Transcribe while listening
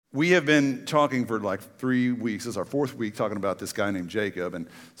We have been talking for like 3 weeks. This is our 4th week talking about this guy named Jacob. And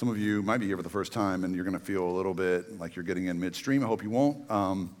some of you might be here for the first time and you're going to feel a little bit like you're getting in midstream. I hope you won't.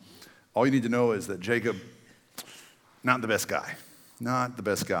 All you need to know is that Jacob, not the best guy. Not the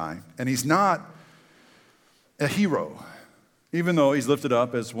best guy. And he's not a hero, even though he's lifted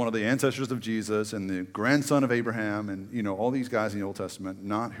up as one of the ancestors of Jesus and the grandson of Abraham and, all these guys in the Old Testament,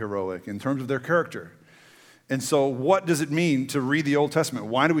 not heroic in terms of their character. And so what does it mean to read the Old Testament?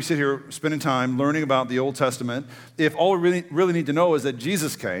 Why do we sit here spending time learning about the Old Testament if all we really need to know is that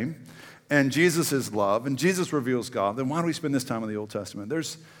Jesus came and Jesus is love and Jesus reveals God? Then why do we spend this time in the Old Testament?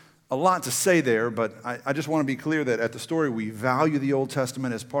 There's a lot to say there, but I just want to be clear that at the story, we value the Old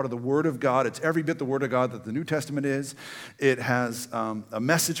Testament as part of the Word of God. It's every bit the Word of God that the New Testament is. It has a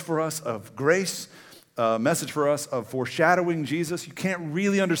message for us of grace, a message for us of foreshadowing Jesus. You can't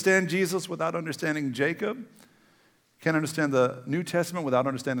really understand Jesus without understanding Jacob. You can't understand the New Testament without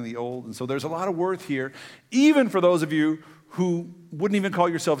understanding the Old. And so there's a lot of worth here, even for those of you who wouldn't even call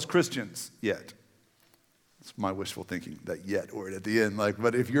yourselves Christians yet. It's my wishful thinking, that yet word at the end.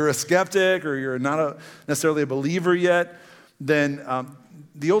 But if you're a skeptic or you're not necessarily a believer yet, then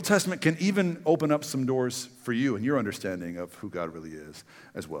the Old Testament can even open up some doors for you and your understanding of who God really is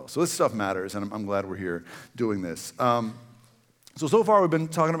as well. So this stuff matters, and I'm glad we're here doing this. So far we've been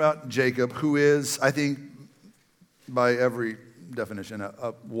talking about Jacob, who is, I think, by every definition,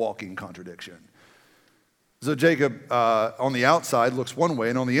 a walking contradiction. So Jacob, on the outside, looks one way,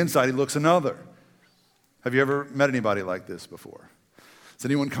 and on the inside, he looks another. Have you ever met anybody like this before? Does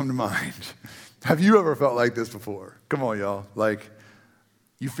anyone come to mind? Have you ever felt like this before? Come on, y'all.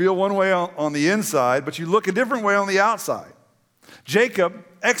 You feel one way on the inside, but you look a different way on the outside. Jacob,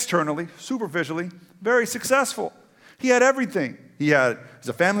 externally, superficially, very successful. He had everything. He's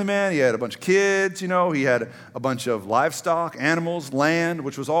a family man. He had a bunch of kids, He had a bunch of livestock, animals, land,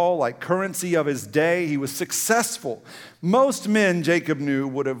 which was all like currency of his day. He was successful. Most men Jacob knew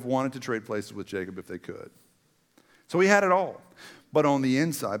would have wanted to trade places with Jacob if they could. So he had it all. But on the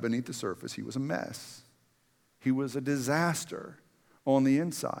inside, beneath the surface, he was a mess. He was a disaster on the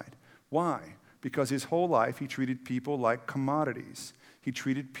inside. Why? Because his whole life he treated people like commodities. He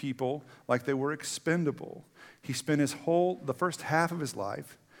treated people like they were expendable. He spent the first half of his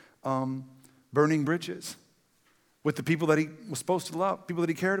life burning bridges with the people that he was supposed to love, people that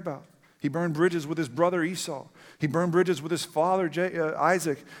he cared about. He burned bridges with his brother Esau. He burned bridges with his father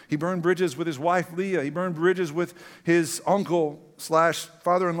Isaac. He burned bridges with his wife Leah. He burned bridges with his uncle /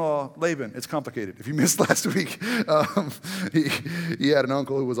 father-in-law Laban. It's complicated. If you missed last week, he had an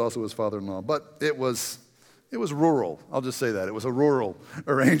uncle who was also his father-in-law. But it was rural. I'll just say that. It was a rural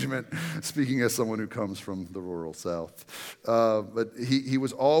arrangement, speaking as someone who comes from the rural South. But he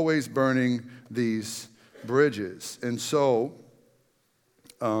was always burning these bridges. And so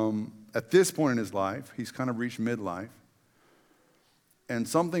at this point in his life, he's kind of reached midlife, and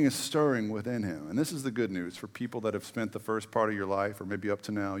something is stirring within him. And this is the good news for people that have spent the first part of your life, or maybe up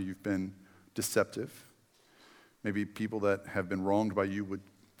to now, you've been deceptive. Maybe people that have been wronged by you would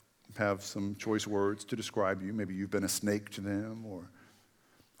have some choice words to describe you. Maybe you've been a snake to them or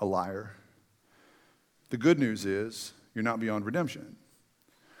a liar. The good news is you're not beyond redemption.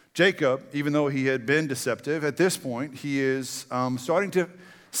 Jacob, even though he had been deceptive, at this point he is starting to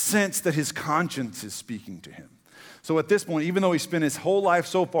sense that his conscience is speaking to him. So at this point, even though he spent his whole life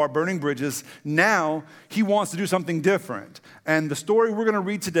so far burning bridges, now he wants to do something different. And the story we're going to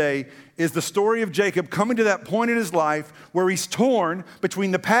read today is the story of Jacob coming to that point in his life where he's torn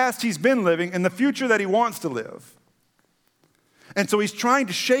between the past he's been living and the future that he wants to live. And so he's trying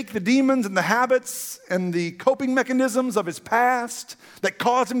to shake the demons and the habits and the coping mechanisms of his past that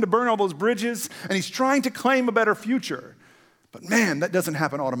caused him to burn all those bridges, and he's trying to claim a better future. But man, that doesn't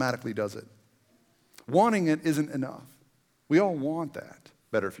happen automatically, does it? Wanting it isn't enough. We all want that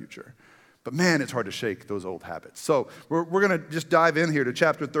better future. But man, it's hard to shake those old habits. So we're going to just dive in here to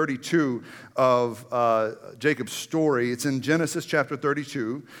chapter 32 of Jacob's story. It's in Genesis chapter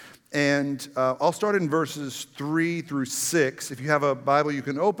 32. And I'll start in verses 3 through 6. If you have a Bible, you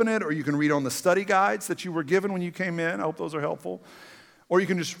can open it, or you can read on the study guides that you were given when you came in. I hope those are helpful. Or you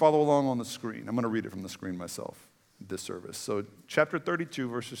can just follow along on the screen. I'm going to read it from the screen myself this service. So chapter 32,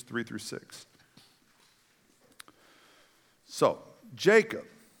 verses 3 through 6. So Jacob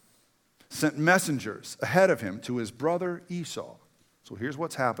sent messengers ahead of him to his brother Esau. So here's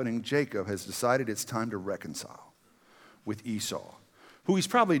what's happening. Jacob has decided it's time to reconcile with Esau, who he's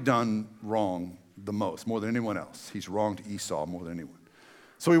probably done wrong the most, more than anyone else. He's wronged Esau more than anyone.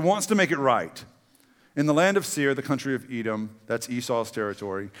 So he wants to make it right. in the land of Seir, the country of Edom, that's Esau's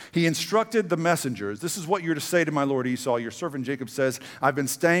territory, he instructed the messengers, this is what you're to say to my lord Esau. Your servant Jacob says, I've been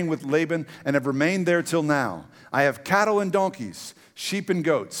staying with Laban and have remained there till now. I have cattle and donkeys, sheep and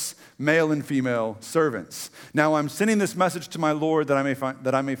goats, male and female servants. Now I'm sending this message to my lord that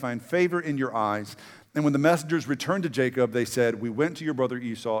I may find favor in your eyes. And when the messengers returned to Jacob, they said, we went to your brother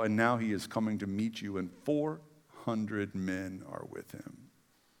Esau, and now he is coming to meet you, and 400 men are with him.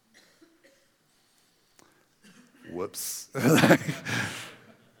 Whoops.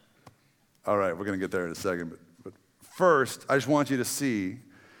 All right, we're going to get there in a second. But first, I just want you to see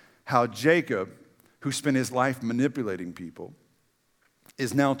how Jacob, who spent his life manipulating people,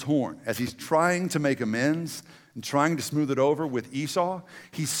 is now torn. As he's trying to make amends and trying to smooth it over with Esau,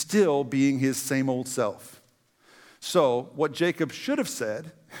 he's still being his same old self. So what Jacob should have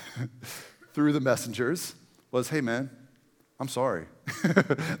said through the messengers was, hey man, I'm sorry.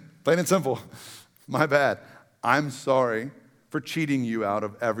 Plain and simple. My bad. I'm sorry for cheating you out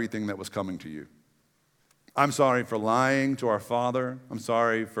of everything that was coming to you. I'm sorry for lying to our father. I'm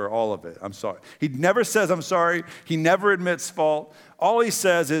sorry for all of it. I'm sorry. He never says I'm sorry. He never admits fault. All he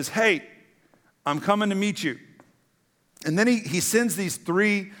says is, hey, I'm coming to meet you. And then he sends these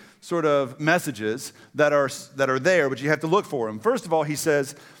three sort of messages that are there, but you have to look for them. First of all, he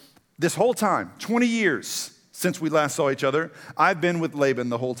says, this whole time, 20 years since we last saw each other, I've been with Laban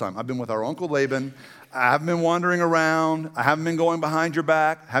the whole time. I've been with our uncle Laban. I haven't been wandering around. I haven't been going behind your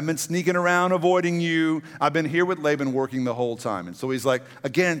back. I haven't been sneaking around avoiding you. I've been here with Laban working the whole time. And so he's like,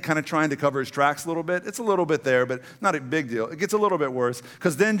 again, kind of trying to cover his tracks a little bit. It's a little bit there, but not a big deal. It gets a little bit worse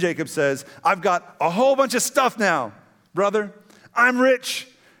because then Jacob says, I've got a whole bunch of stuff now, brother. I'm rich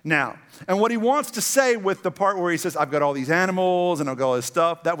now. And what he wants to say with the part where he says, I've got all these animals and I've got all this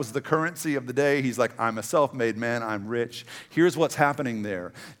stuff, that was the currency of the day. He's like, I'm a self-made man, I'm rich. Here's what's happening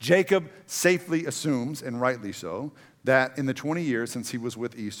there. Jacob safely assumes, and rightly so, that in the 20 years since he was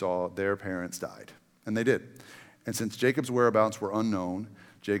with Esau, their parents died. And they did. And since Jacob's whereabouts were unknown,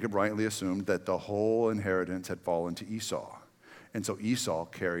 Jacob rightly assumed that the whole inheritance had fallen to Esau. And so Esau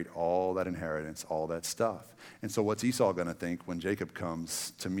carried all that inheritance, all that stuff. And so what's Esau going to think when Jacob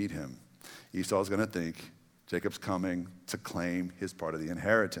comes to meet him? Esau's going to think Jacob's coming to claim his part of the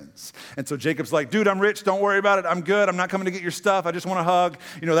inheritance. And so Jacob's like, dude, I'm rich. Don't worry about it. I'm good. I'm not coming to get your stuff. I just want a hug,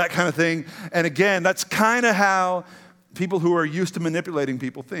 that kind of thing. And again, that's kind of how people who are used to manipulating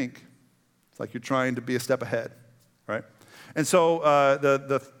people think. It's like you're trying to be a step ahead, right? And so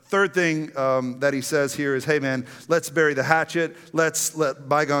the third thing that he says here is, hey, man, let's bury the hatchet. Let's let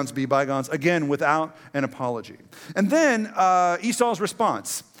bygones be bygones. Again, without an apology. And then Esau's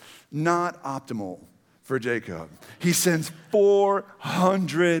response, not optimal for Jacob. He sends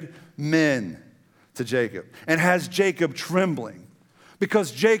 400 men to Jacob and has Jacob trembling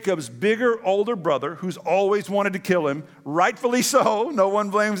because Jacob's bigger, older brother, who's always wanted to kill him, rightfully so, no one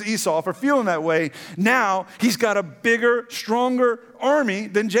blames Esau for feeling that way, now he's got a bigger, stronger army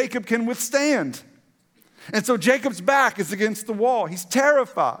than Jacob can withstand. And so Jacob's back is against the wall. He's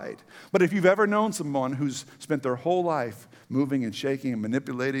terrified. But if you've ever known someone who's spent their whole life moving and shaking and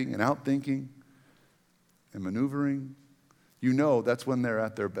manipulating and outthinking and maneuvering, you know that's when they're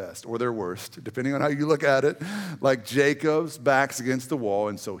at their best or their worst, depending on how you look at it. Like Jacob's back's against the wall,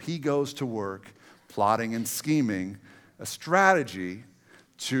 and so he goes to work plotting and scheming a strategy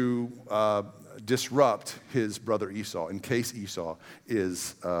to disrupt his brother Esau in case Esau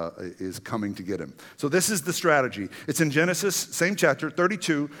is coming to get him. So this is the strategy. It's in Genesis, same chapter,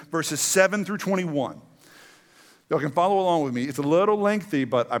 32, verses 7 through 21. Y'all can follow along with me. It's a little lengthy,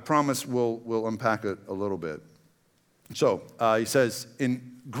 but I promise we'll unpack it a little bit. So he says,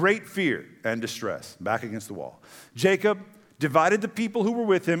 in great fear and distress, back against the wall, Jacob divided the people who were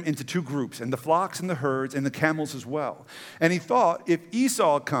with him into two groups, and the flocks and the herds and the camels as well. And he thought, if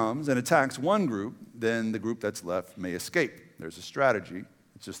Esau comes and attacks one group, then the group that's left may escape. There's a strategy.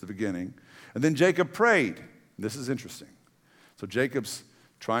 It's just the beginning. And then Jacob prayed. This is interesting. So Jacob's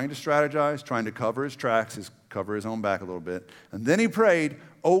trying to strategize, trying to cover his tracks, cover his own back a little bit. And then he prayed,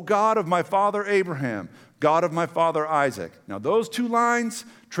 O God of my father Abraham, God of my father Isaac. Now those two lines,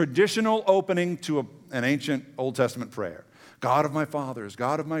 traditional opening to an ancient Old Testament prayer. God of my fathers,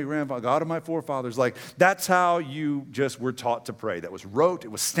 God of my grandfather, God of my forefathers. Like, that's how you just were taught to pray. That was rote, it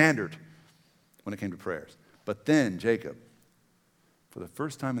was standard when it came to prayers. But then Jacob, for the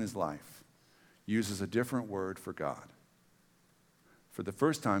first time in his life, uses a different word for God. For the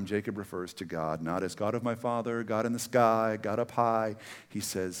first time, Jacob refers to God not as God of my father, God in the sky, God up high. He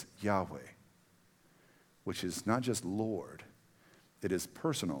says Yahweh, which is not just Lord. It is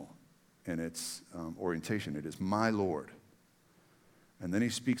personal in its orientation. It is my Lord. And then he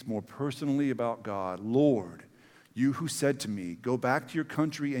speaks more personally about God. Lord, you who said to me, go back to your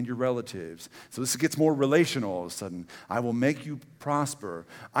country and your relatives. So this gets more relational all of a sudden. I will make you prosper.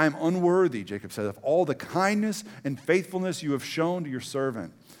 I am unworthy, Jacob said, of all the kindness and faithfulness you have shown to your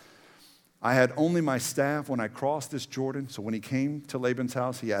servant. I had only my staff when I crossed this Jordan. So when he came to Laban's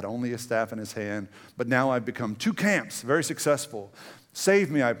house, he had only a staff in his hand. But now I've become 2 camps, very successful. Save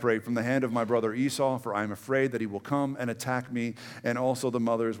me, I pray, from the hand of my brother Esau, for I am afraid that he will come and attack me, and also the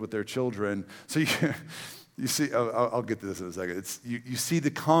mothers with their children. So you see, I'll get to this in a second. You see the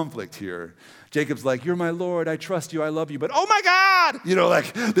conflict here. Jacob's like, you're my Lord, I trust you, I love you, but oh my God!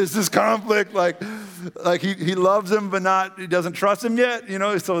 There's this conflict, like he loves him, but he doesn't trust him yet,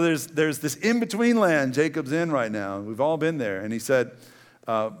 So there's this in-between land Jacob's in right now. We've all been there. And he said,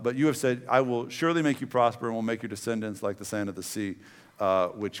 but you have said, I will surely make you prosper and will make your descendants like the sand of the sea,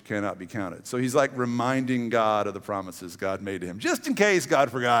 which cannot be counted. So he's like reminding God of the promises God made to him, just in case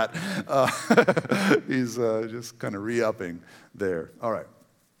God forgot. He's just kind of re-upping there. All right.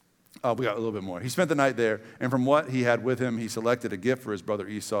 We got a little bit more. He spent the night there, and from what he had with him, he selected a gift for his brother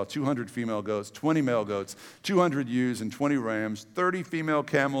Esau, 200 female goats, 20 male goats, 200 ewes and 20 rams, 30 female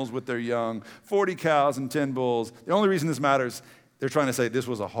camels with their young, 40 cows and 10 bulls. The only reason this matters, they're trying to say this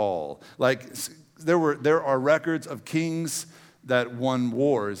was a haul. There are records of kings that won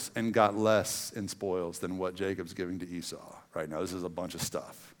wars and got less in spoils than what Jacob's giving to Esau right now. This is a bunch of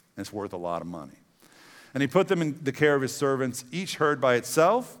stuff, and it's worth a lot of money. And he put them in the care of his servants, each herd by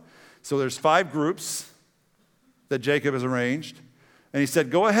itself. So there's 5 groups that Jacob has arranged. And he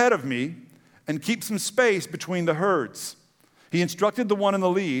said, go ahead of me and keep some space between the herds. He instructed the one in the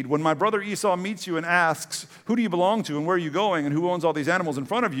lead, when my brother Esau meets you and asks, who do you belong to and where are you going and who owns all these animals in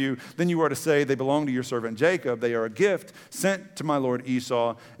front of you, then you are to say, they belong to your servant Jacob. They are a gift sent to my lord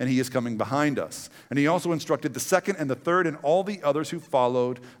Esau, and he is coming behind us. And he also instructed the second and the third and all the others who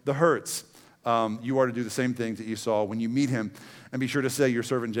followed the herds. You are to do the same thing to Esau when you meet him. And be sure to say, your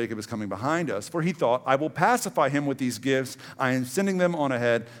servant Jacob is coming behind us. For he thought, I will pacify him with these gifts. I am sending them on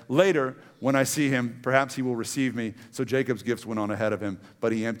ahead. Later, when I see him, perhaps he will receive me. So Jacob's gifts went on ahead of him,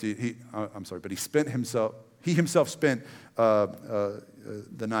 but he himself spent the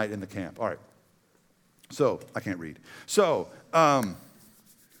night in the camp. All right. So, I can't read. So,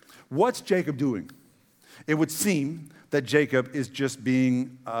 what's Jacob doing? It would seem that Jacob is just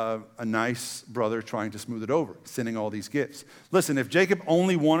being a nice brother trying to smooth it over, sending all these gifts. Listen, if Jacob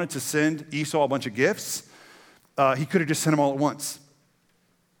only wanted to send Esau a bunch of gifts, he could have just sent them all at once.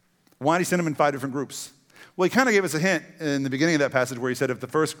 Why did he send them in 5 different groups? Well, he kind of gave us a hint in the beginning of that passage where he said if the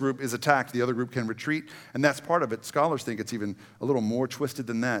first group is attacked, the other group can retreat, and that's part of it. Scholars think it's even a little more twisted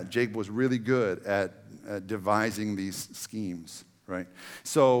than that. Jacob was really good at devising these schemes. Right?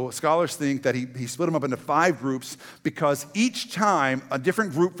 So scholars think that he split them up into 5 groups because each time a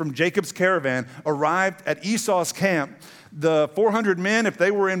different group from Jacob's caravan arrived at Esau's camp, the 400 men, if they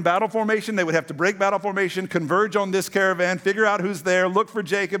were in battle formation, they would have to break battle formation, converge on this caravan, figure out who's there, look for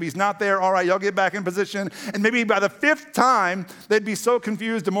Jacob. He's not there. All right, y'all get back in position. And maybe by the 5th time, they'd be so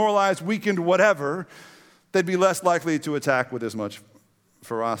confused, demoralized, weakened, whatever, they'd be less likely to attack with as much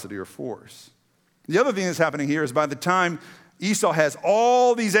ferocity or force. The other thing that's happening here is by the time Esau has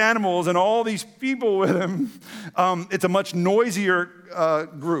all these animals and all these people with him, it's a much noisier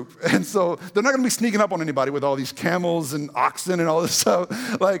group. And so they're not going to be sneaking up on anybody with all these camels and oxen and all this stuff.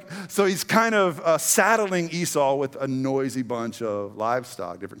 So he's kind of saddling Esau with a noisy bunch of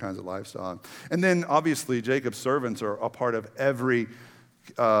livestock, different kinds of livestock. And then obviously Jacob's servants are a part of every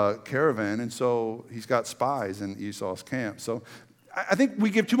caravan. And so he's got spies in Esau's camp. So I think we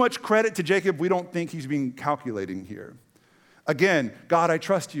give too much credit to Jacob. We don't think he's being calculating here. Again, God, I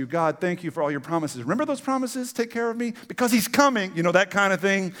trust you. God, thank you for all your promises. Remember those promises? Take care of me? Because he's coming, that kind of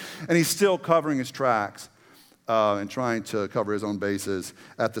thing. And he's still covering his tracks and trying to cover his own bases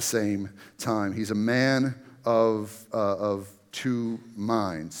at the same time. He's a man of 2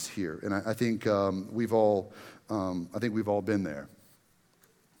 minds here. And I think we've all been there.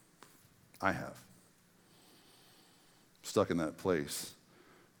 I have. Stuck in that place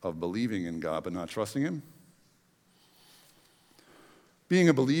of believing in God but not trusting him. Being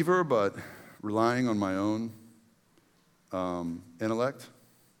a believer, but relying on my own intellect,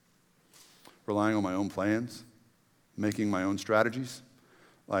 relying on my own plans, making my own strategies,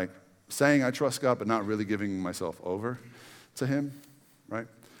 like saying I trust God, but not really giving myself over to him, right?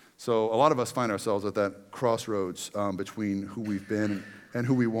 So a lot of us find ourselves at that crossroads between who we've been and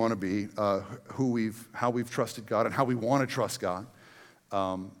who we want to be, how we've trusted God and how we want to trust God.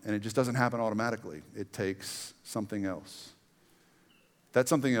 And it just doesn't happen automatically. It takes something else. That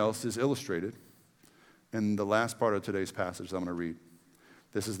something else is illustrated in the last part of today's passage that I'm going to read.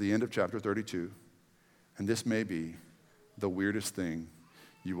 This is the end of chapter 32, and this may be the weirdest thing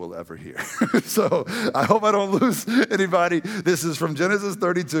you will ever hear. So I hope I don't lose anybody. This is from Genesis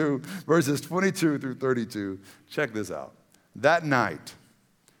 32, verses 22 through 32. Check this out. That night,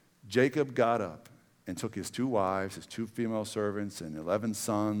 Jacob got up and took his 2 wives, his 2 female servants, and 11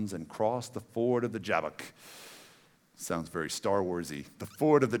 sons, and crossed the ford of the Jabbok. Sounds very Star Wars-y. The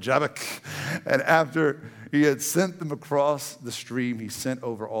ford of the Jabbok. And after he had sent them across the stream, he sent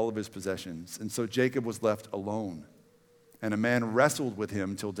over all of his possessions. And so Jacob was left alone. And a man wrestled with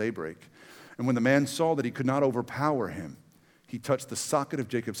him till daybreak. And when the man saw that he could not overpower him, he touched the socket of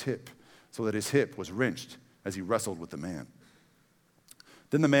Jacob's hip, so that his hip was wrenched as he wrestled with the man.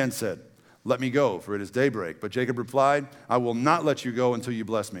 Then the man said, "Let me go, for it is daybreak." But Jacob replied, "I will not let you go until you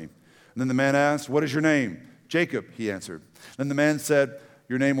bless me." And then the man asked, "What is your name?" "Jacob," he answered. Then the man said,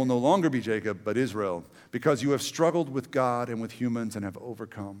 "Your name will no longer be Jacob, but Israel, because you have struggled with God and with humans and have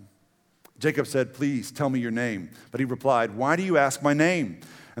overcome." Jacob said, "Please tell me your name." But he replied, "Why do you ask my name?"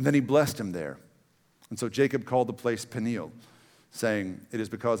 And then he blessed him there. And so Jacob called the place Peniel, saying, "It is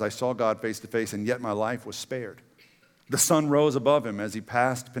because I saw God face to face, and yet my life was spared." The sun rose above him as he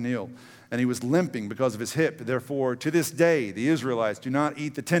passed Peniel, and he was limping because of his hip. Therefore, to this day, the Israelites do not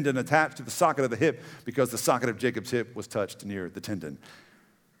eat the tendon attached to the socket of the hip, because the socket of Jacob's hip was touched near the tendon.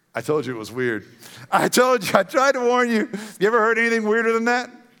 I told you it was weird. I told you, I tried to warn you. You ever heard anything weirder than that?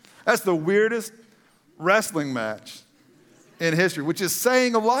 That's the weirdest wrestling match in history, which is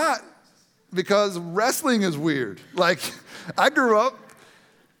saying a lot, because wrestling is weird. Like, I grew up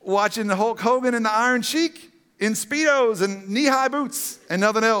watching Hulk Hogan and the Iron Sheik in Speedos and knee-high boots and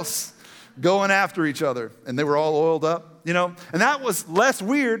nothing else, going after each other. And they were all oiled up, you know. And that was less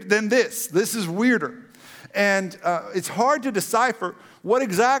weird than this. This is weirder. And it's hard to decipher what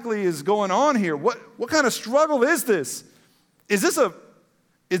exactly is going on here. What kind of struggle is this? Is this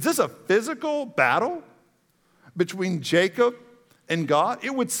a physical battle between Jacob and God?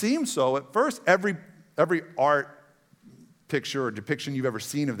 It would seem so. At first, every art picture or depiction you've ever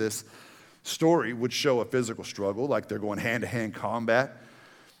seen of this story would show a physical struggle, like they're going hand-to-hand combat.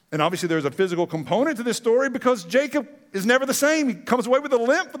 And obviously there's a physical component to this story, because Jacob is never the same. He comes away with a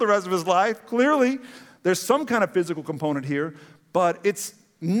limp for the rest of his life. Clearly, there's some kind of physical component here, but it's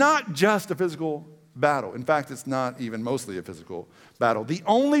not just a physical battle. In fact, it's not even mostly a physical battle. The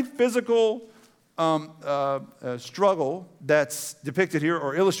only physical struggle that's depicted here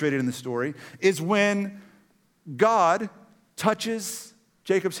or illustrated in the story is when God touches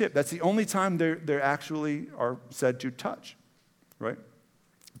Jacob's hip. That's the only time they actually are said to touch, right?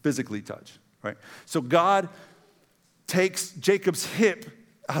 Physically touch, right? So God takes Jacob's hip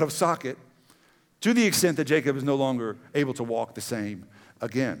out of socket to the extent that Jacob is no longer able to walk the same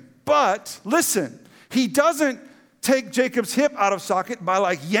again. But listen, he doesn't take Jacob's hip out of socket by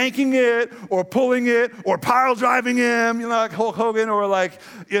like yanking it or pulling it or pile driving him, you know, like Hulk Hogan, or like,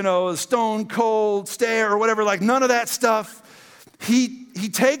 you know, Stone Cold Stare or whatever, like none of that stuff. He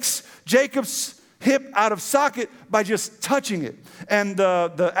takes Jacob's hip out of socket by just touching it. And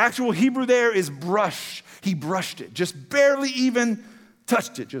the actual Hebrew there is brush. He brushed it, just barely even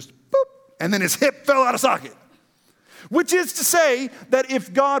touched it, just boop. And then his hip fell out of socket. Which is to say that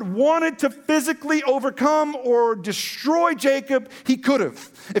if God wanted to physically overcome or destroy Jacob, he could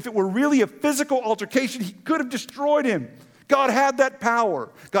have. If it were really a physical altercation, he could have destroyed him. God had that power.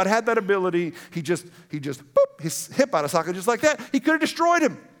 God had that ability. He just boop, his hip out of socket just like that. He could have destroyed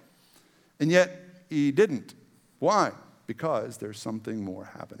him. And yet he didn't. Why? Because there's something more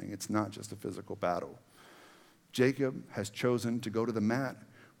happening. It's not just a physical battle. Jacob has chosen to go to the mat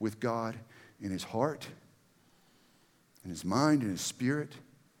with God in his heart, in his mind, in his spirit.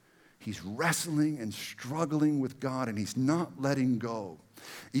 He's wrestling and struggling with God, and he's not letting go.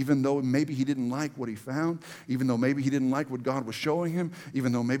 Even though maybe he didn't like what he found, even though maybe he didn't like what God was showing him,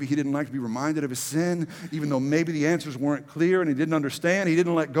 even though maybe he didn't like to be reminded of his sin, even though maybe the answers weren't clear and he didn't understand, he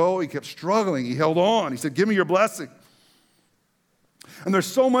didn't let go, he kept struggling, he held on. He said, "Give me your blessing." And there's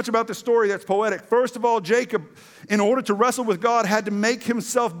so much about this story that's poetic. First of all, Jacob, in order to wrestle with God, had to make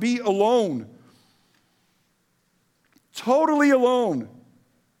himself be alone. Totally alone.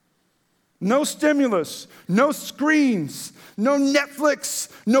 No stimulus, no screens, no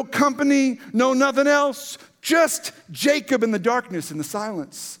Netflix, no company, no nothing else. Just Jacob in the darkness, in the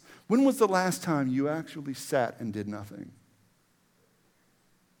silence. When was the last time you actually sat and did nothing?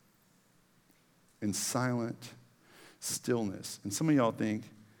 In silent stillness. And some of y'all think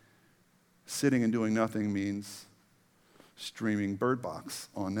sitting and doing nothing means streaming Bird Box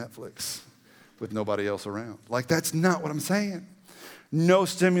on Netflix with nobody else around. Like, that's not what I'm saying. No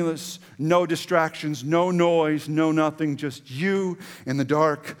stimulus, no distractions, no noise, no nothing, just you in the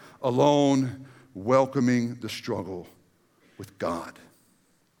dark, alone, welcoming the struggle with God.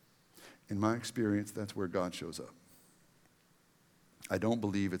 In my experience, that's where God shows up. I don't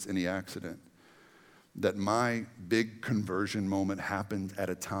believe it's any accident that my big conversion moment happened at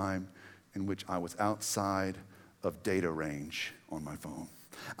a time in which I was outside of data range on my phone.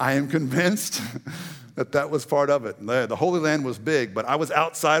 I am convinced that that was part of it. The Holy Land was big, but I was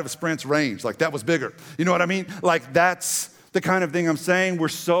outside of Sprint's range. Like, that was bigger. You know what I mean? Like, that's the kind of thing I'm saying. We're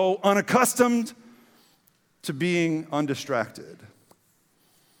so unaccustomed to being undistracted.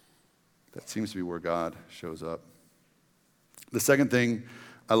 That seems to be where God shows up. The second thing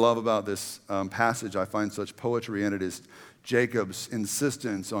I love about this passage, I find such poetry in it, is Jacob's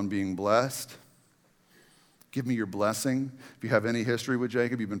insistence on being blessed. Give me your blessing. If you have any history with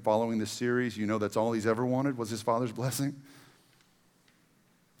Jacob, you've been following this series, you know that's all he's ever wanted was his father's blessing.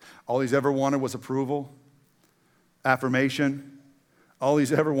 All he's ever wanted was approval, affirmation. All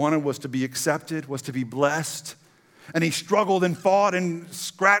he's ever wanted was to be accepted, was to be blessed. And he struggled and fought and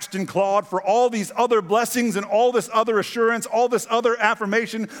scratched and clawed for all these other blessings and all this other assurance, all this other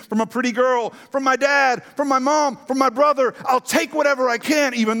affirmation from a pretty girl, from my dad, from my mom, from my brother. I'll take whatever I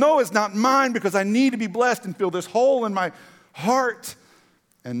can, even though it's not mine, because I need to be blessed and fill this hole in my heart.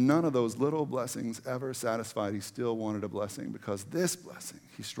 And none of those little blessings ever satisfied. He still wanted a blessing, because this blessing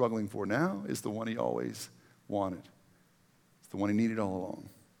he's struggling for now is the one he always wanted. It's the one he needed all along.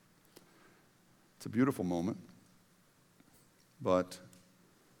 It's a beautiful moment. But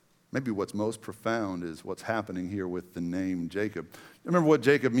maybe what's most profound is what's happening here with the name Jacob. Remember what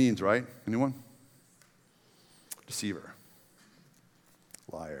Jacob means, right? Anyone? Deceiver.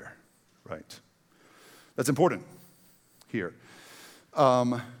 Liar. Right. That's important here.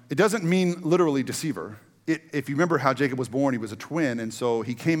 It doesn't mean literally deceiver. If you remember how Jacob was born, he was a twin, and so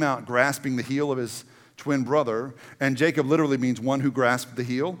he came out grasping the heel of his twin brother, and Jacob literally means one who grasped the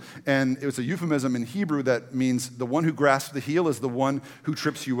heel, and it was a euphemism in Hebrew that means the one who grasps the heel is the one who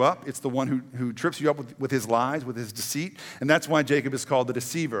trips you up. It's the one who trips you up with his lies, with his deceit, and that's why Jacob is called the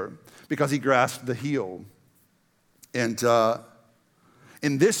deceiver, because he grasped the heel. And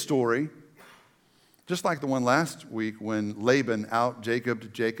in this story, just like the one last week when Laban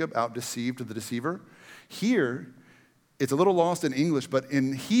out-deceived the deceiver, here it's a little lost in English, but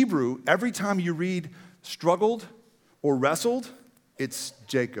in Hebrew, every time you read struggled or wrestled, it's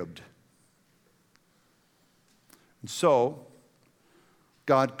Jacobed. And so,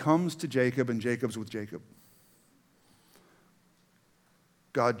 God comes to Jacob and Jacob's with Jacob.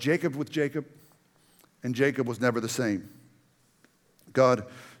 God Jacobed with Jacob, and Jacob was never the same. God,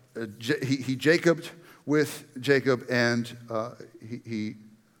 he Jacobed with Jacob, and he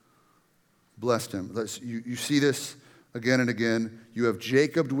blessed him. You see this again and again. You have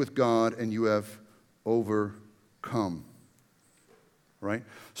Jacobed with God, and you have overcome. Right?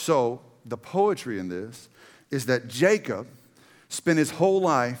 So, the poetry in this is that Jacob spent his whole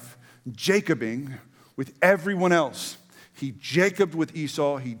life Jacobing with everyone else. He Jacobed with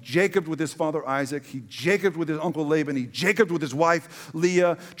Esau. He Jacobed with his father Isaac. He Jacobed with his uncle Laban. He Jacobed with his wife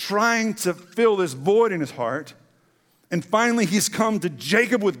Leah, trying to fill this void in his heart. And finally, he's come to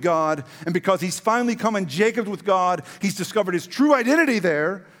Jacob with God. And because he's finally come and Jacobed with God, he's discovered his true identity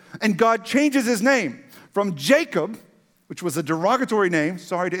there. And God changes his name from Jacob, which was a derogatory name.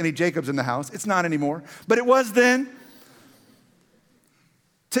 Sorry to any Jacobs in the house. It's not anymore. But it was then.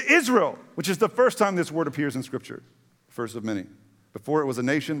 To Israel, which is the first time this word appears in Scripture. First of many. Before it was a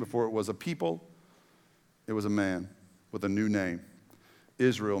nation, before it was a people, it was a man with a new name.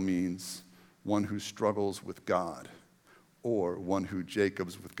 Israel means one who struggles with God, or one who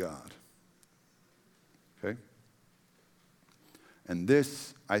Jacobs with God. Okay? And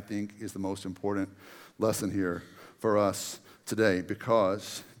this, I think, is the most important lesson here for us today,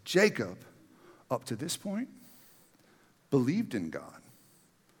 because Jacob, up to this point, believed in God,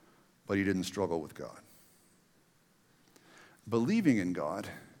 but he didn't struggle with God. Believing in God,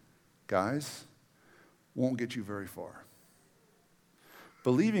 guys, won't get you very far.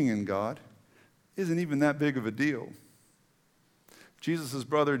 Believing in God isn't even that big of a deal. Jesus'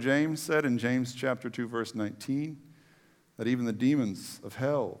 brother James said in James chapter 2, verse 19, that even the demons of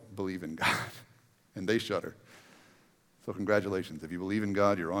hell believe in God, and they shudder. So congratulations. If you believe in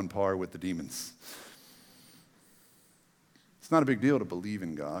God, you're on par with the demons. It's not a big deal to believe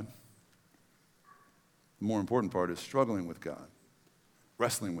in God. The more important part is struggling with God,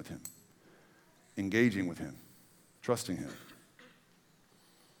 wrestling with Him, engaging with Him, trusting Him.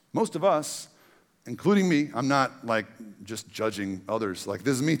 Most of us, including me, I'm not like just judging others. Like,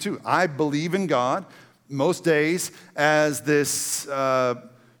 this is me too. I believe in God. most days as this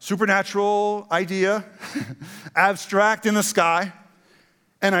supernatural idea, abstract in the sky,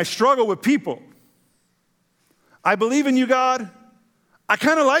 and I struggle with people. I believe in you, God. I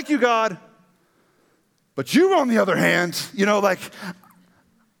kind of like you, God. But you, on the other hand,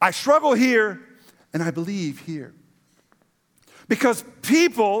 I struggle here and I believe here. Because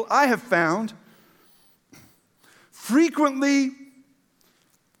people, I have found, frequently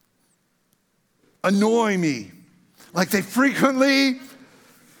annoy me. Like they frequently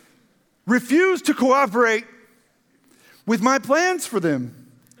refuse to cooperate with my plans for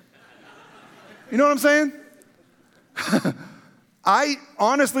them. You know what I'm saying? I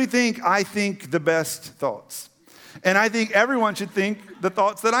honestly think I think the best thoughts. And I think everyone should think the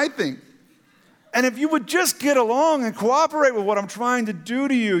thoughts that I think. And if you would just get along and cooperate with what I'm trying to do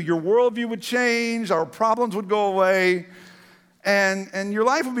to you, your worldview would change, our problems would go away, and your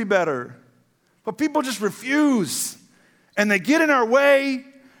life would be better. But people just refuse. And they get in our way,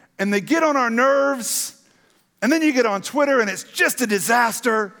 and they get on our nerves, and then you get on Twitter, and it's just a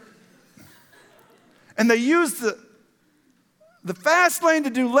disaster. And they use the fast lane to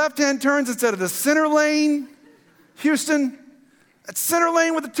do left-hand turns instead of the center lane. Houston, that center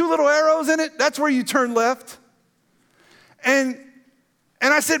lane with the two little arrows in it, that's where you turn left. And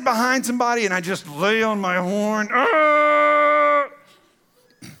I sit behind somebody and I just lay on my horn.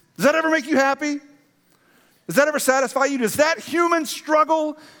 Does that ever make you happy? Does that ever satisfy you? Does that human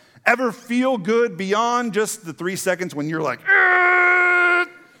struggle ever feel good beyond just the 3 seconds when you're like,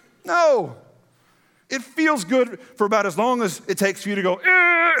 no. It feels good for about as long as it takes for you to go,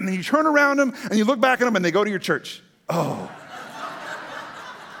 and then you turn around them and you look back at them and they go to your church. Oh.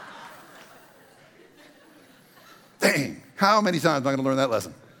 Dang, how many times am I going to learn that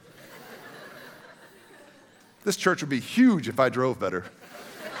lesson? This church would be huge if I drove better.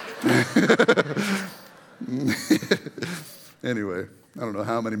 Anyway, I don't know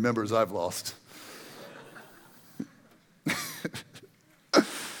how many members I've lost.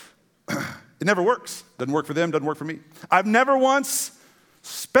 It never works. Doesn't work for them, doesn't work for me. I've never once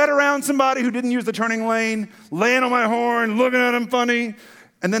sped around somebody who didn't use the turning lane, laying on my horn, looking at them funny,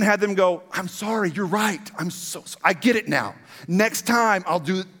 and then had them go, I'm sorry, you're right. I get it now. Next time I'll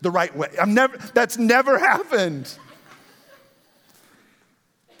do it the right way. That's never happened.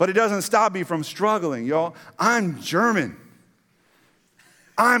 But it doesn't stop me from struggling, y'all. I'm German.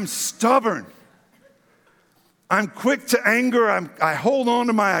 I'm stubborn. I'm quick to anger. I hold on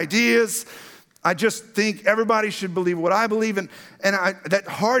to my ideas. I just think everybody should believe what I believe in. And that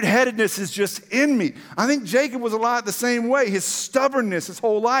hard-headedness is just in me. I think Jacob was a lot the same way. His stubbornness his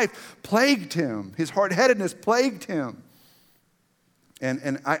whole life plagued him. His hard-headedness plagued him.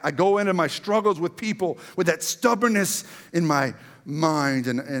 And I go into my struggles with people with that stubbornness in my mind.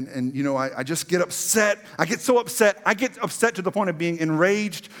 And I just get upset. I get so upset. I get upset to the point of being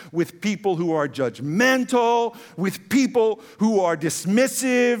enraged with people who are judgmental, with people who are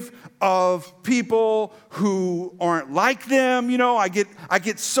dismissive of people who aren't like them. I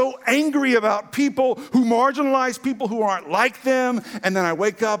get so angry about people who marginalize people who aren't like them, and then I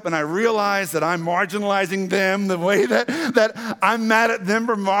wake up and I realize that I'm marginalizing them the way that I'm mad at them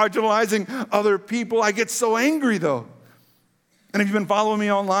for marginalizing other people. I get so angry though. And if you've been following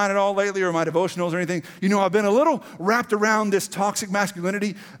me online at all lately or my devotionals or anything, I've been a little wrapped around this toxic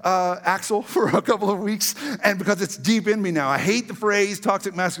masculinity axle for a couple of weeks, and because it's deep in me now. I hate the phrase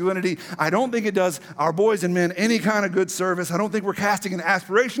toxic masculinity. I don't think it does our boys and men any kind of good service. I don't think we're casting an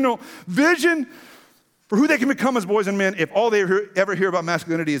aspirational vision for who they can become as boys and men if all they ever hear about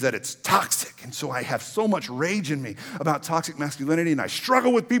masculinity is that it's toxic. And so I have so much rage in me about toxic masculinity, and I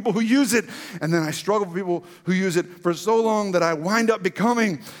struggle with people who use it, and then I struggle with people who use it for so long that I wind up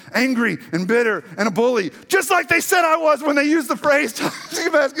becoming angry and bitter and a bully, just like they said I was when they used the phrase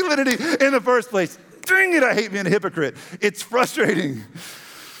toxic masculinity in the first place. Dang it, I hate being a hypocrite. It's frustrating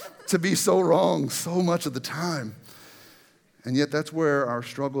to be so wrong so much of the time. And yet that's where our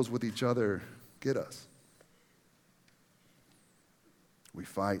struggles with each other get us. We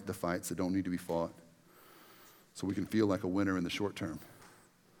fight the fights that don't need to be fought so we can feel like a winner in the short term.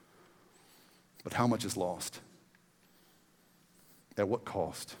 But how much is lost? At what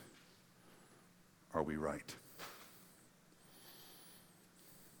cost are we right?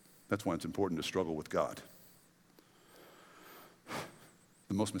 That's why it's important to struggle with God.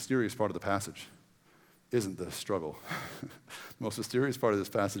 The most mysterious part of the passage isn't the struggle. The most mysterious part of this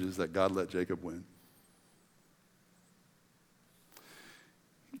passage is that God let Jacob win.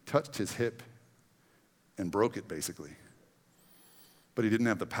 Touched his hip and broke it, basically. But he didn't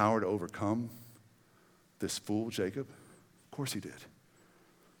have the power to overcome this fool, Jacob. Of course he did.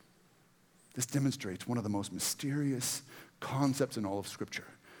 This demonstrates one of the most mysterious concepts in all of Scripture,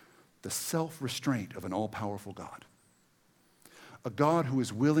 the self-restraint of an all-powerful God. A God who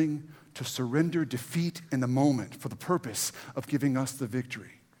is willing to surrender defeat in the moment for the purpose of giving us the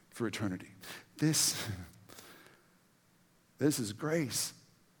victory for eternity. This is grace.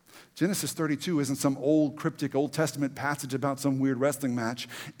 Genesis 32 isn't some old cryptic Old Testament passage about some weird wrestling match.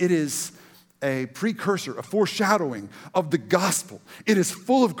 It is a precursor, a foreshadowing of the gospel. It is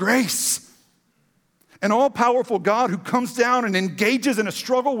full of grace. An all-powerful God who comes down and engages in a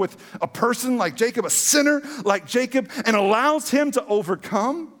struggle with a person like Jacob, a sinner like Jacob, and allows him to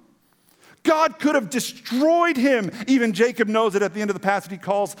overcome. God could have destroyed him. Even Jacob knows it at the end of the passage. He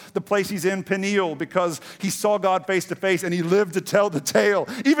calls the place he's in Peniel because he saw God face to face and he lived to tell the tale.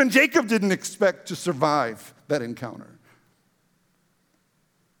 Even Jacob didn't expect to survive that encounter.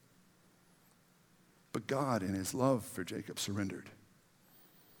 But God, in his love for Jacob, surrendered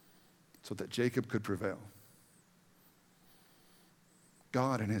so that Jacob could prevail.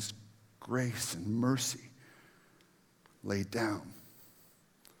 God, in his grace and mercy, laid down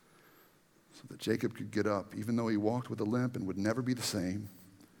so that Jacob could get up. Even though he walked with a limp and would never be the same,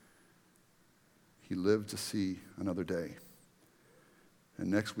 he lived to see another day.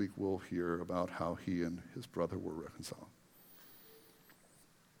 And next week we'll hear about how he and his brother were reconciled.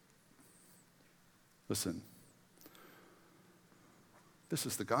 Listen, this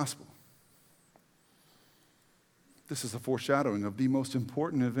is the gospel. This is a foreshadowing of the most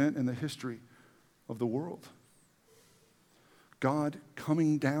important event in the history of the world. God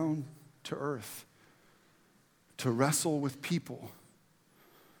coming down to earth to wrestle with people,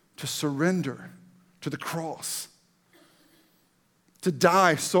 to surrender to the cross, to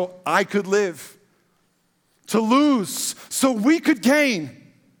die so I could live, to lose so we could gain.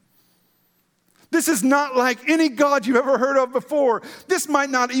 This is not like any God you've ever heard of before. This might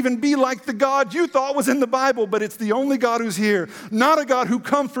not even be like the God you thought was in the Bible, but it's the only God who's here. Not a God who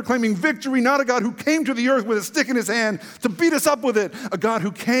comes proclaiming victory, not a God who came to the earth with a stick in his hand to beat us up with it. A God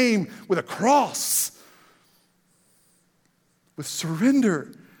who came with a cross, with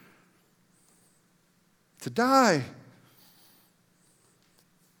surrender, to die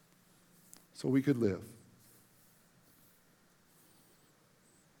so we could live.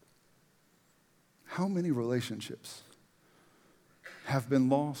 How many relationships have been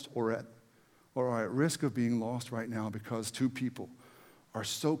lost or are at risk of being lost right now because two people are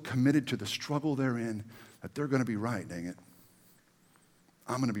so committed to the struggle they're in that they're going to be right, dang it.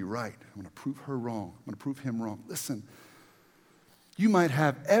 I'm going to be right. I'm going to prove her wrong. I'm going to prove him wrong. Listen, you might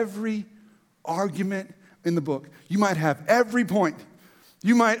have every argument in the book. You might have every point.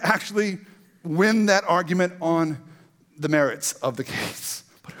 You might actually win that argument on the merits of the case.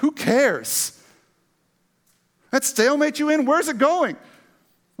 But who cares? That stalemate you in, where's it going?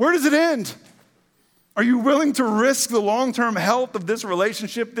 Where does it end? Are you willing to risk the long-term health of this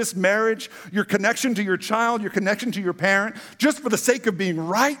relationship, this marriage, your connection to your child, your connection to your parent, just for the sake of being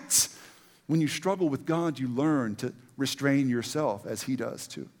right? When you struggle with God, you learn to restrain yourself, as he does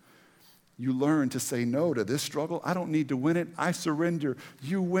too. You learn to say no to this struggle. I don't need to win it. I surrender.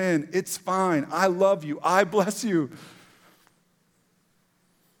 You win. It's fine. I love you. I bless you.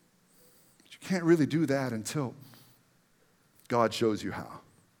 Can't really do that until God shows you how.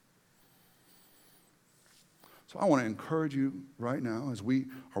 So I want to encourage you right now, as we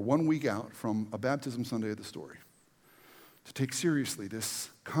are 1 week out from a baptism Sunday of the story, to take seriously this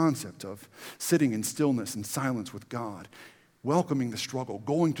concept of sitting in stillness and silence with God, welcoming the struggle,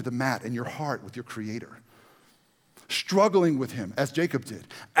 going to the mat in your heart with your Creator, struggling with him as Jacob did,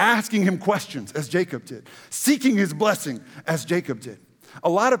 asking him questions as Jacob did, seeking his blessing as Jacob did. A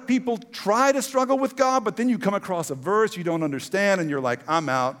lot of people try to struggle with God, but then you come across a verse you don't understand and you're like, I'm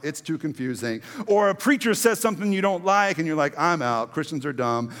out, it's too confusing. Or a preacher says something you don't like and you're like, I'm out, Christians are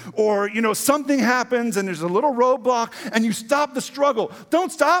dumb. Or, something happens and there's a little roadblock and you stop the struggle.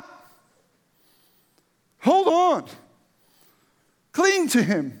 Don't stop. Hold on. Cling to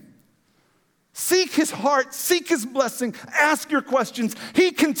him. Seek his heart, seek his blessing, ask your questions.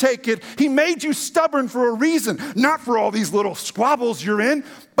 He can take it. He made you stubborn for a reason, not for all these little squabbles you're in,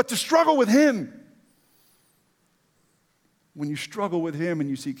 but to struggle with him. When you struggle with him and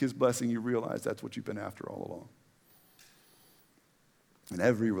you seek his blessing, you realize that's what you've been after all along. And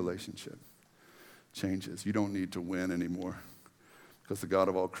every relationship changes. You don't need to win anymore because the God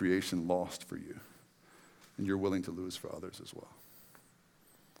of all creation lost for you, and you're willing to lose for others as well.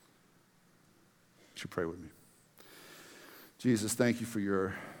 Would you pray with me? Jesus, thank you for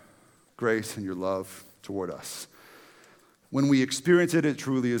your grace and your love toward us. When we experience it, it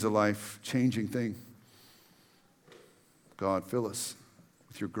truly is a life-changing thing. God, fill us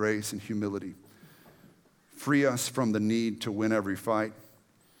with your grace and humility. Free us from the need to win every fight,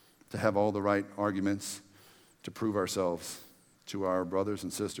 to have all the right arguments, to prove ourselves to our brothers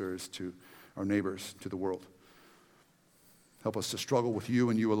and sisters, to our neighbors, to the world. Help us to struggle with you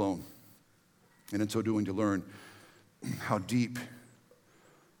and you alone, and in so doing to learn how deep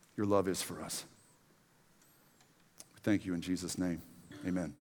your love is for us. Thank you in Jesus' name. Amen.